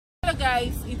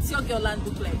guys, it's your girl Land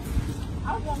Duplex.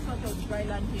 I have one plot of dry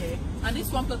land here, and this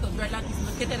one plot of dry land is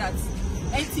located at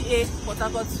NTA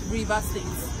Portharcourt, River State.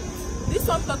 This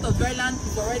one plot of dry land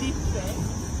is already fair,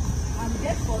 and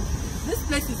therefore this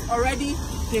place is already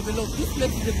developed. This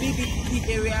place is a big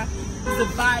area. It's a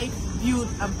buy, build,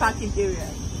 and parking area.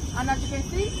 And as you can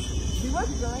see, the road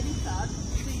is already tarred.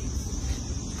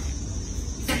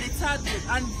 It's on the tarred road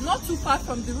and not too far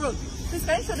from the road. Please,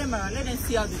 can you show them around? Let them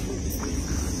see how the road is.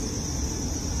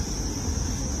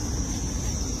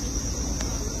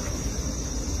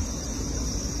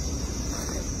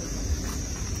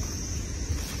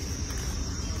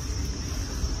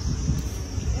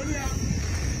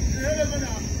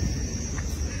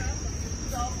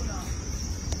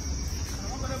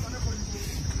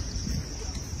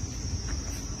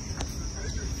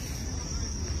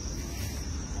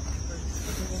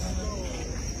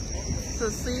 So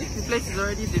see, the place is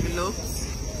already developed.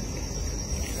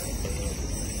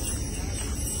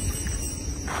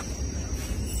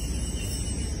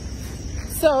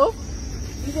 So,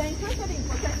 if you're interested in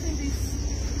purchasing this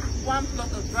one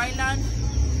plot of dry land,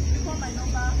 call my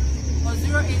number or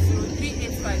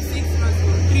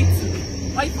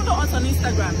 08038560032, or you follow us on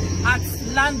Instagram at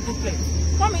Land Duplex.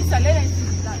 Come inside, let us see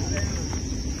the land very well.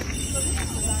 So this is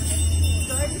the land.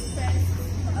 It's already fenced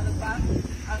at the back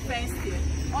and fenced here.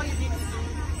 All you need to do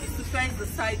is to fence the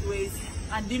sideways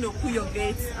and put your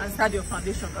gates and start your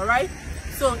foundation. Alright,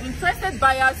 so interested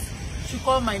buyers should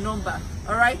call my number.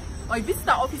 Alright, or visit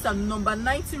our office at number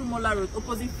 90 Rumola Road,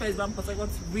 opposite First Bank,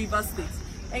 Portharcourt, River State.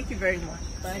 Thank you very much.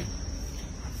 Bye.